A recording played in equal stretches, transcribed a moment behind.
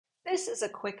This is a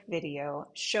quick video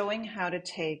showing how to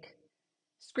take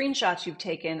screenshots you've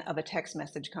taken of a text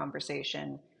message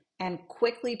conversation and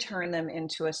quickly turn them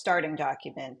into a starting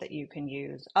document that you can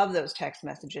use of those text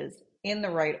messages in the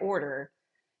right order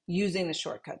using the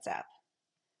Shortcuts app.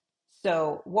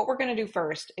 So what we're going to do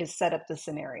first is set up the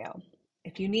scenario.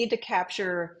 If you need to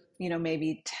capture,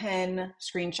 maybe 10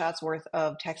 screenshots worth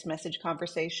of text message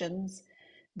conversations,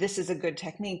 this is a good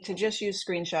technique to just use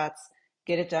screenshots,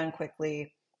 get it done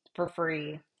quickly for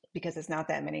free because it's not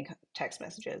that many text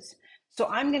messages. So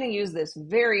I'm going to use this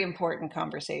very important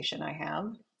conversation I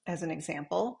have as an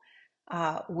example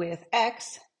with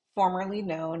X, formerly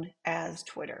known as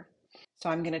Twitter. So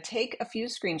I'm going to take a few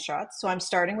screenshots. So I'm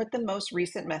starting with the most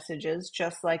recent messages,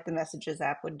 just like the Messages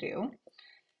app would do.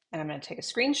 And I'm going to take a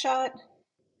screenshot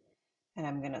and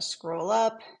I'm going to scroll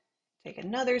up, take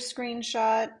another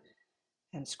screenshot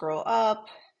and scroll up.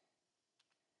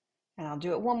 And I'll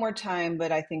do it one more time,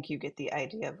 but I think you get the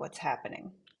idea of what's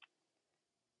happening.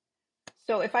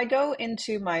 So if I go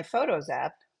into my Photos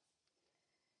app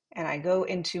and I go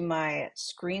into my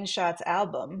screenshots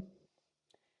album,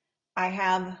 I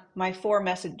have my four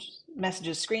messages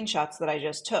screenshots that I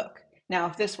just took. Now,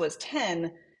 if this was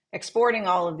 10, exporting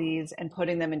all of these and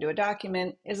putting them into a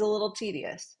document is a little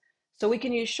tedious. So we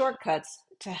can use shortcuts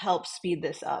to help speed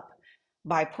this up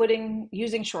by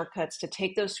using shortcuts to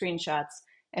take those screenshots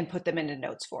and put them into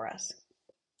notes for us.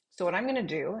 So what I'm going to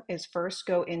do is first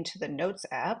go into the Notes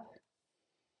app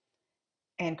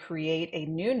and create a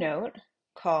new note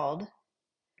called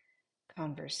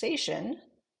Conversation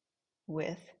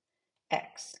with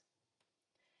X.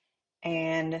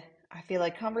 And I feel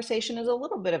like conversation is a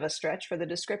little bit of a stretch for the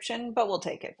description, but we'll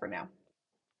take it for now.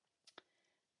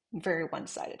 Very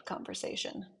one-sided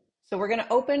conversation. So we're going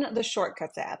to open the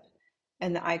Shortcuts app,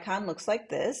 and the icon looks like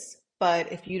this.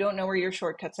 But if you don't know where your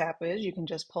Shortcuts app is, you can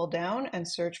just pull down and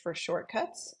search for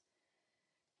Shortcuts.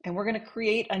 And we're going to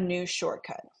create a new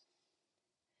shortcut.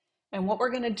 And what we're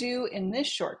going to do in this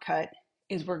shortcut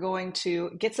is we're going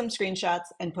to get some screenshots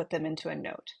and put them into a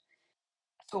note.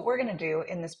 So what we're going to do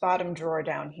in this bottom drawer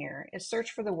down here is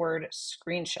search for the word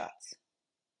screenshots.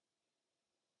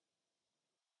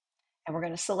 And we're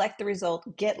going to select the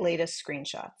result, get latest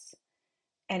screenshots.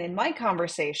 And in my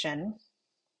conversation,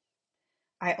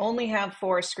 I only have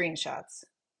 4 screenshots.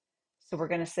 So we're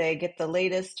going to say get the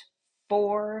latest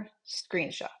 4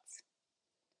 screenshots.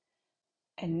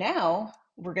 And now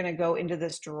we're going to go into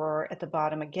this drawer at the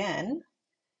bottom again,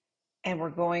 and we're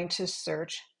going to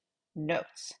search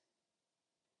notes.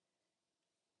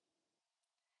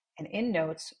 And in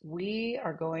notes, we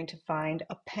are going to find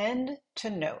append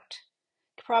to note.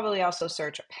 You could probably also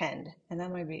search append, and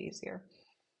that might be easier.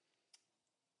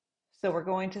 So we're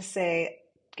going to say,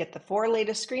 get the 4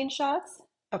 latest screenshots,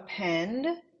 append,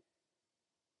 and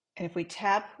if we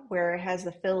tap where it has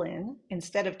the fill in,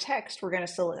 instead of text, we're going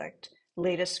to select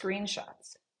latest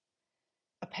screenshots.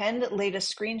 Append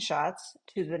latest screenshots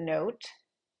to the note,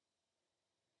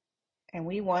 and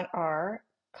we want our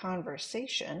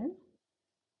conversation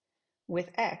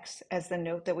with X as the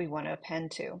note that we want to append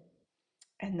to.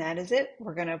 And that is it.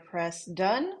 We're going to press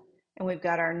done, and we've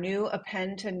got our new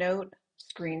append to note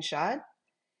screenshot,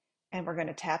 and we're going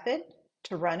to tap it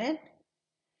to run it,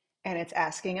 and it's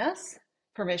asking us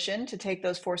permission to take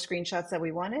those 4 screenshots that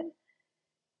we wanted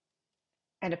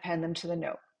and append them to the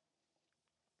note.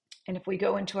 And if we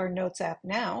go into our Notes app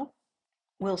now,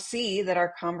 we'll see that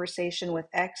our conversation with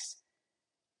X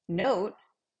note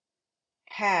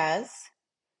has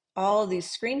all of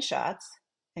these screenshots,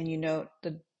 and you note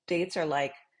the dates are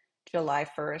like July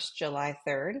 1st, July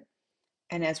 3rd.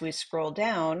 And as we scroll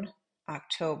down,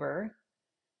 October,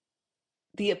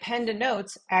 the append to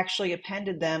notes actually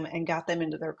appended them and got them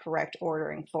into their correct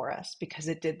ordering for us because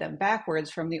it did them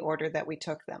backwards from the order that we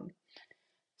took them.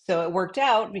 So it worked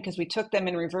out because we took them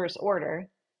in reverse order,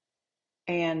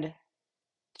 and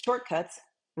shortcuts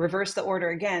reverse the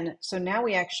order again. So now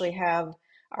we actually have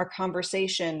our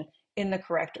conversation in the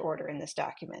correct order in this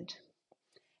document.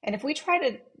 And if we try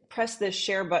to press this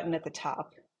share button at the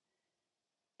top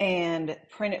and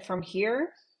print it from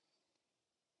here,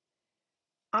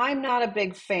 I'm not a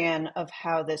big fan of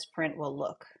how this print will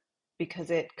look because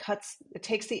it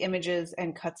takes the images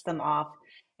and cuts them off.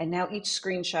 And now each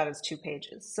screenshot is 2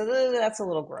 pages. So that's a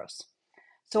little gross.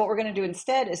 So what we're going to do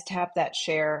instead is tap that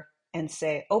share and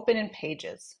say open in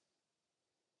pages.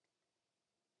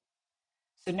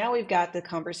 So now we've got the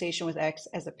conversation with X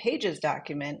as a pages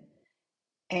document,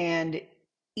 and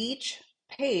each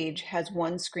page has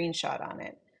 1 screenshot on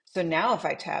it. So now if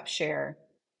I tap share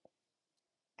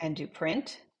and do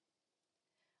print,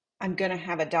 I'm going to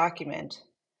have a document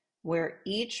where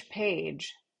each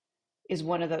page is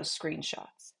one of those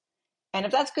screenshots. And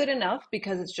if that's good enough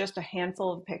because it's just a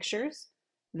handful of pictures,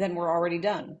 then we're already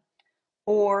done.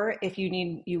 Or if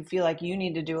you feel like you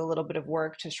need to do a little bit of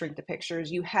work to shrink the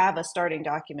pictures, you have a starting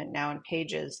document now in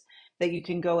Pages that you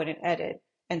can go in and edit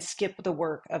and skip the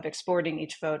work of exporting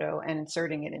each photo and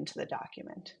inserting it into the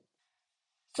document.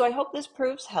 So I hope this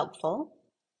proves helpful.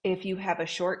 If you have a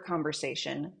short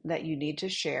conversation that you need to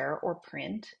share or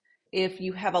print, if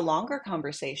you have a longer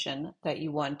conversation that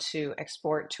you want to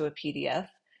export to a PDF,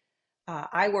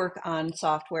 I work on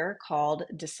software called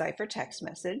Decipher Text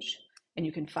Message, and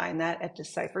you can find that at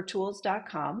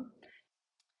deciphertools.com.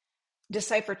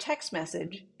 Decipher Text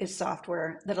Message is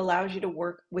software that allows you to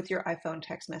work with your iPhone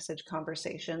text message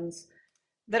conversations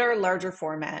that are a larger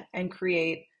format and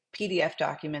create PDF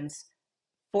documents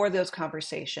for those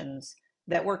conversations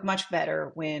that work much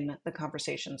better when the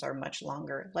conversations are much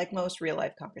longer, like most real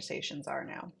life conversations are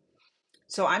now.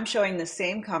 So I'm showing the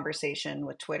same conversation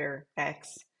with Twitter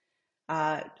X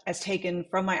as taken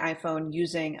from my iPhone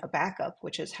using a backup,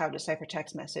 which is how Decipher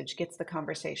Text Message gets the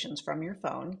conversations from your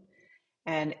phone.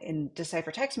 And in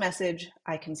Decipher Text Message,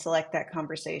 I can select that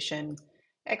conversation,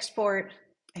 export,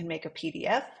 and make a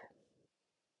PDF.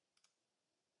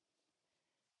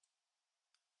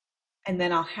 And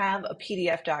then I'll have a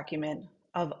PDF document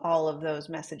of all of those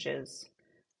messages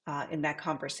in that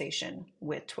conversation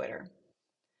with Twitter.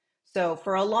 So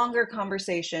for a longer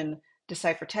conversation,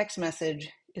 Decipher Text Message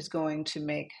is going to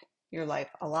make your life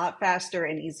a lot faster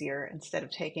and easier instead of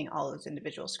taking all those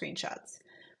individual screenshots.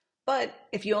 But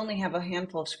if you only have a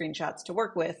handful of screenshots to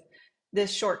work with, this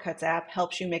Shortcuts app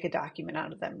helps you make a document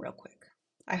out of them real quick.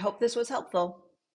 I hope this was helpful.